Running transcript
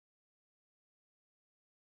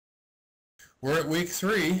We're at week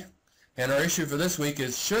 3, and our issue for this week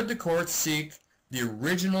is, should the courts seek the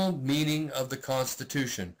original meaning of the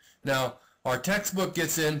Constitution? Now, our textbook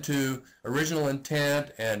gets into original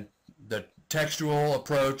intent and the textual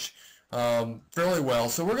approach fairly well,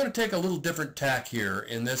 so we're going to take a little different tack here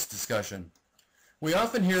in this discussion. We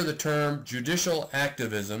often hear the term judicial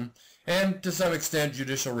activism and to some extent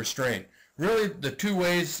judicial restraint. Really, the two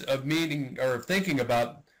ways of meaning or thinking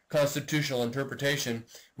about constitutional interpretation.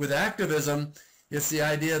 With activism, it's the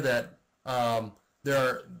idea that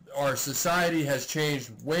our society has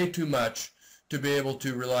changed way too much to be able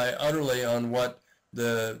to rely utterly on what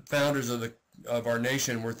the founders of our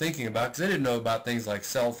nation were thinking about, because they didn't know about things like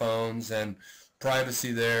cell phones and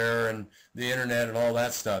privacy there and the internet and all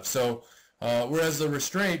that stuff. So whereas the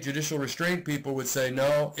restraint, judicial restraint people would say,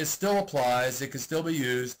 no, it still applies, it can still be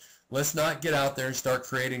used, let's not get out there and start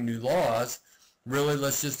creating new laws. Really,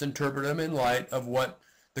 let's just interpret them in light of what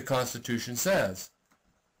the Constitution says.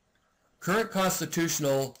 Current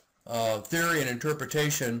constitutional theory and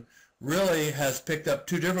interpretation really has picked up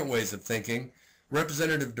two different ways of thinking: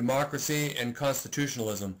 representative democracy and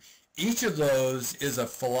constitutionalism. Each of those is a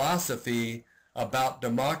philosophy about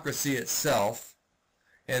democracy itself,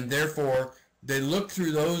 and therefore they look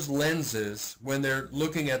through those lenses when they're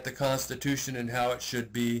looking at the Constitution and how it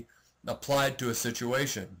should be applied to a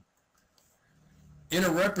situation. In a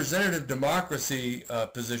representative democracy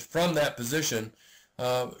position, from that position,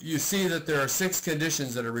 you see that there are 6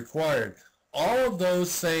 conditions that are required. All of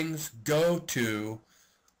those things go to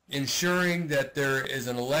ensuring that there is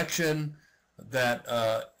an election that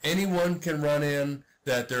anyone can run in,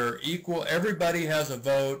 that they're equal, everybody has a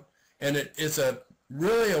vote, and it's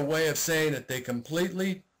really a way of saying that they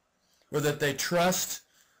completely, or that they trust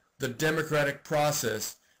the democratic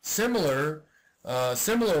process, similarly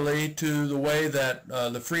to the way that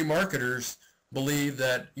the free marketers believe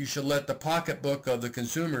that you should let the pocketbook of the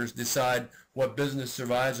consumers decide what business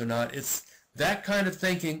survives or not. It's that kind of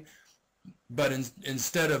thinking, but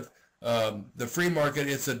instead of the free market,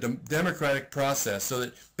 it's a democratic process, so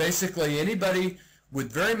that basically anybody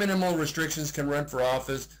with very minimal restrictions can run for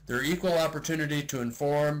office. They're equal opportunity to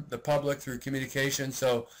inform the public through communication,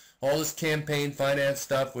 so all this campaign finance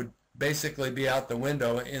stuff would basically be out the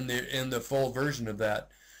window in the full version of that.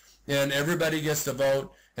 And everybody gets to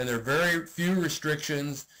vote, and there are very few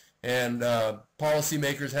restrictions, and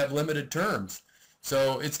policymakers have limited terms.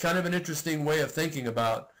 So it's kind of an interesting way of thinking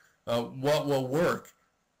about what will work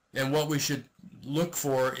and what we should look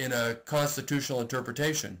for in a constitutional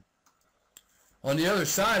interpretation. On the other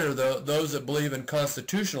side are those that believe in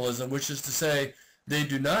constitutionalism, which is to say they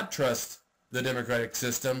do not trust the democratic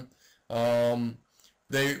system.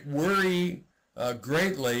 They worry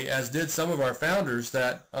greatly, as did some of our founders,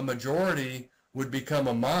 that a majority would become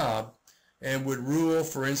a mob and would rule,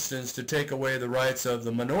 for instance, to take away the rights of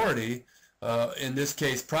the minority, in this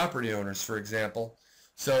case property owners, for example.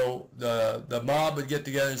 So the mob would get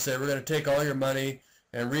together and say, we're going to take all your money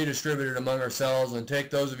and redistribute it among ourselves, and take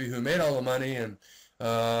those of you who made all the money and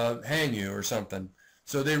hang you or something.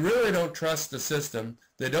 So they really don't trust the system.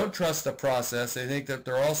 They don't trust the process. They think that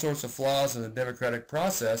there are all sorts of flaws in the democratic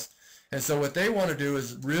process. And so what they want to do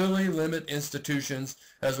is really limit institutions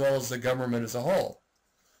as well as the government as a whole.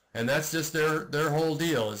 And that's just their whole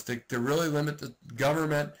deal, is to really limit the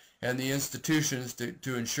government and the institutions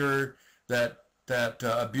to ensure that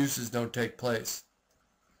abuses don't take place.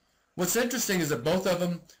 What's interesting is that both of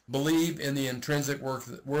them believe in the intrinsic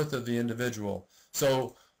worth of the individual.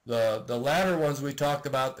 So the latter ones we talked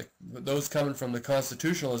about, those coming from the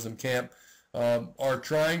constitutionalism camp, are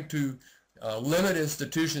trying to limit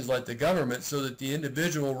institutions like the government so that the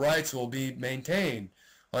individual rights will be maintained.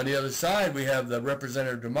 On the other side, we have the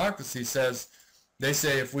representative democracy they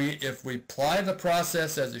say if we apply the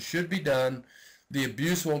process as it should be done, the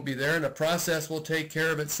abuse won't be there and the process will take care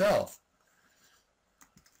of itself.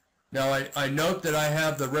 Now, I note that I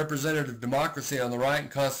have the representative democracy on the right and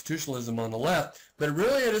constitutionalism on the left, but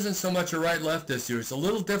really it isn't so much a right-left issue. It's a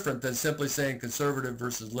little different than simply saying conservative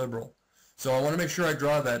versus liberal. So I want to make sure I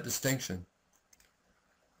draw that distinction.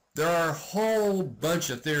 There are a whole bunch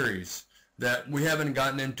of theories that we haven't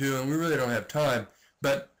gotten into, and we really don't have time,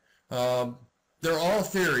 but they're all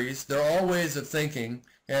theories, they're all ways of thinking,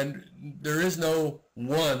 and there is no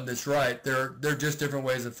one that's right. They're just different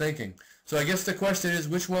ways of thinking. So I guess the question is,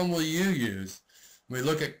 which one will you use? We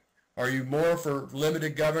look at, are you more for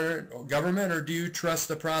limited government, or do you trust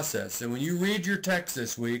the process? And when you read your text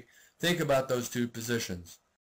this week, think about those two positions.